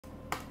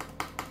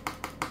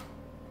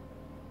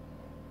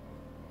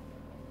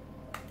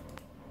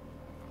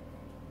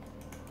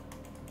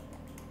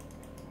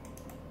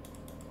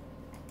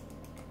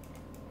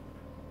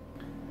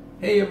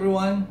Hey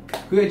everyone,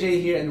 Kuya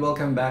Jay here and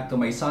welcome back to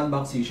my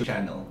Sunbox YouTube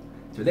channel.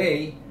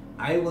 Today,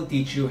 I will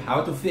teach you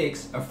how to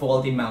fix a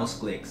faulty mouse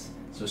clicks,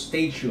 so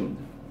stay tuned.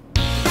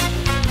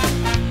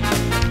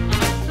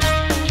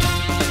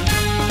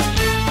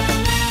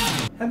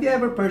 Have you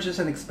ever purchased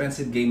an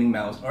expensive gaming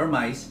mouse or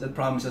mice that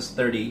promises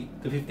 30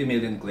 to 50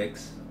 million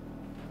clicks?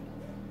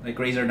 Like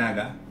Razer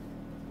Naga,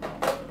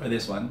 or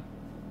this one?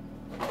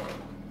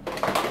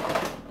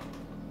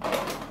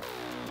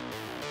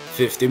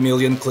 50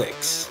 million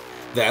clicks.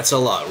 That's a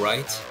lot,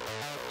 right?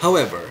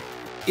 However,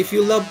 if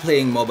you love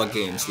playing MOBA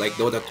games like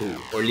Dota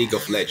 2 or League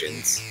of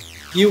Legends,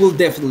 you will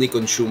definitely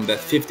consume that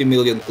 50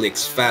 million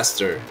clicks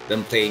faster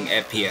than playing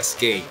FPS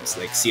games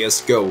like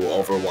CSGO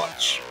or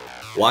Overwatch.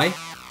 Why?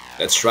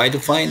 Let's try to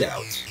find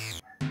out.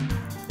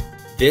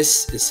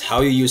 This is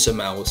how you use a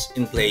mouse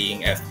in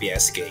playing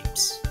FPS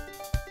games.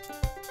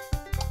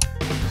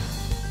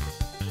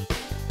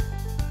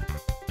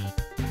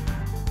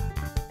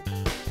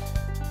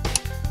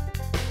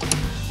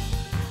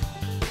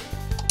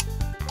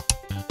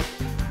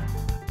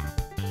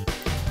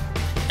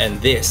 And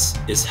this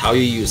is how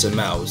you use a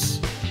mouse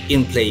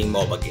in playing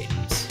MOBA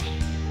games.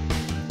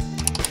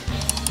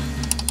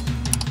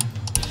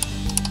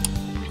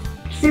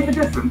 See the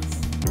difference?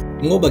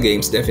 MOBA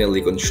games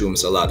definitely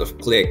consumes a lot of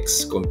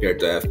clicks compared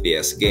to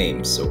FPS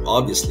games, so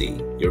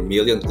obviously your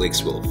million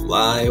clicks will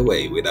fly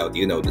away without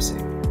you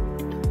noticing.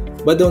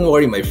 But don't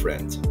worry, my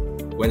friend.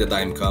 When the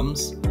time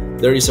comes,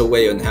 there is a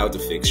way on how to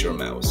fix your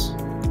mouse.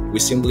 We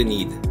simply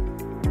need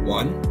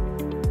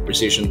 1.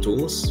 Precision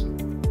tools,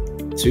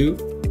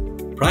 2.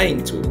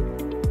 Prying tool,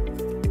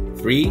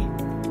 3.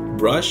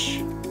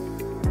 Brush,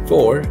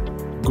 4.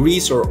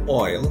 Grease or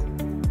oil,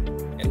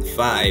 and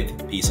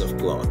 5. Piece of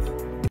cloth.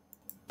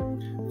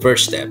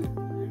 First step,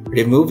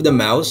 remove the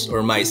mouse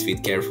or mice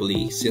feet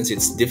carefully since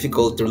it's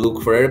difficult to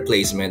look for a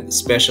replacement,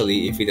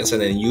 especially if it has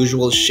an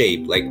unusual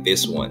shape like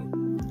this one.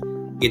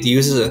 It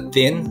uses a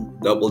thin,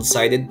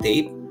 double-sided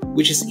tape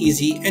which is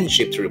easy and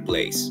cheap to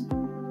replace.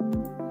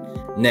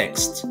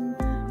 Next,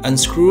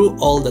 unscrew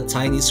all the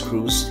tiny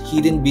screws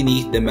hidden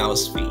beneath the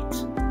mouse feet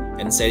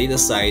and set it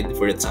aside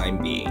for the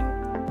time being.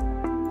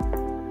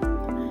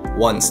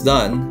 Once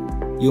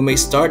done, you may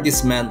start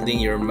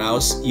dismantling your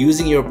mouse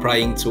using your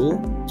prying tool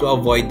to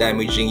avoid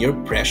damaging your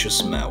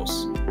precious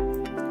mouse.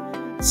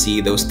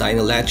 See those tiny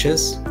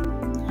latches?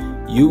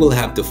 You will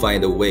have to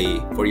find a way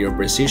for your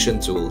precision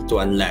tool to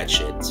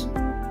unlatch it.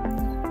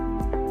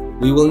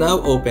 We will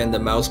now open the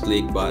mouse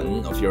click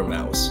button of your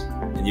mouse,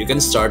 and you can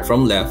start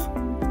from left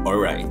or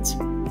right.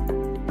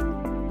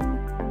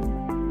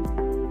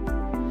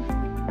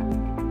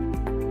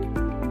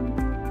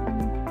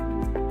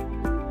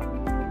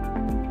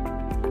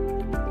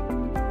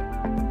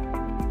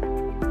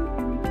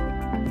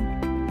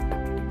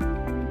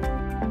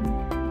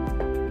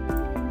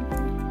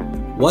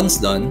 Once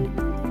done,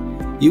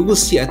 you will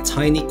see a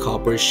tiny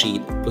copper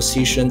sheet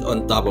positioned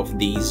on top of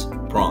these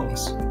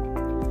prongs.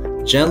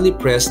 Gently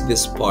press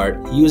this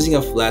part using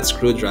a flat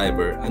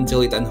screwdriver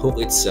until it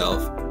unhooks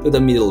itself to the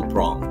middle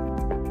prong.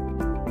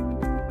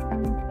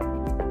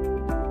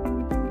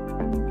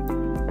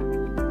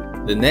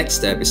 The next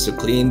step is to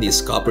clean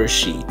this copper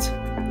sheet.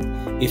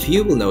 If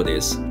you will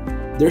notice,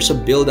 there's a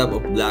buildup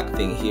of black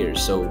thing here,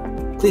 so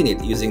clean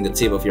it using the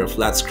tip of your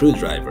flat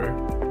screwdriver.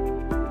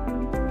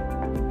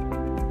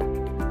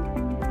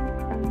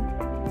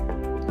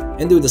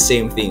 And do the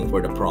same thing for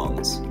the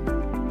prongs.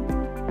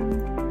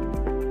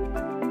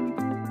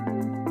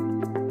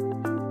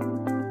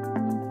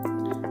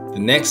 The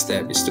next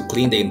step is to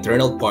clean the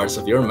internal parts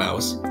of your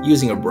mouse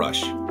using a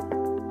brush.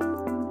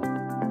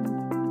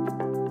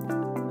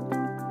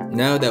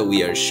 Now that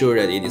we are sure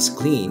that it is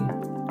clean,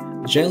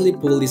 gently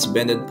pull this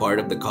bended part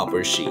of the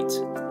copper sheet,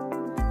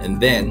 and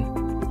then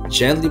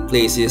gently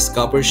place this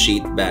copper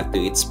sheet back to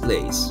its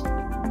place.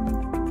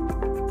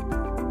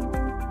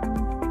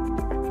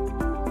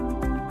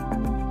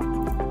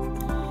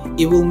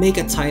 It will make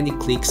a tiny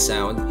click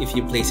sound if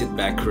you place it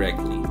back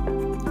correctly.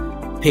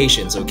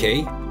 Patience,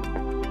 okay?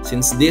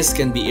 Since this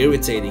can be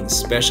irritating,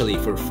 especially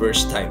for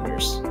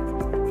first-timers.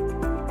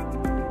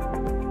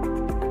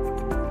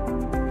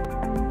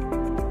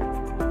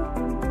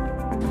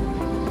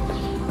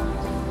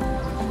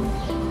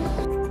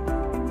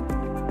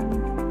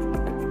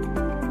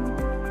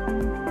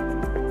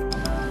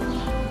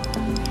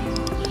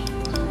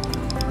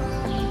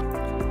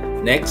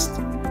 Next,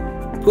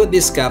 put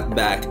this cap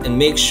back and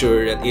make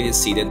sure that it is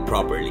seated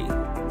properly.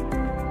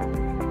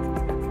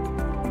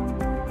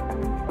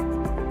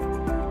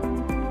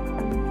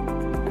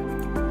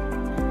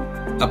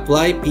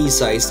 Apply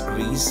pea-sized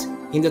grease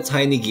in the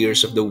tiny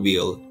gears of the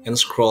wheel and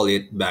scroll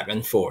it back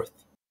and forth.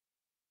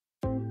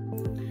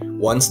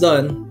 Once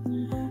done,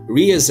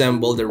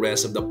 reassemble the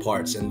rest of the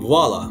parts and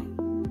voila!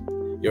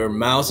 Your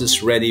mouse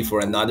is ready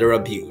for another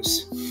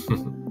abuse.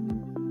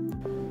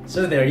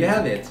 So there you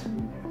have it.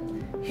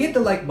 Hit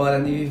the like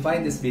button if you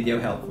find this video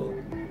helpful,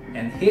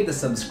 and hit the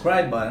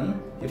subscribe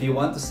button if you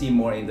want to see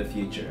more in the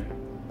future.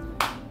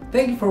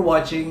 Thank you for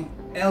watching,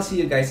 and I'll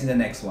see you guys in the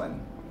next one.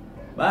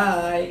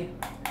 Bye!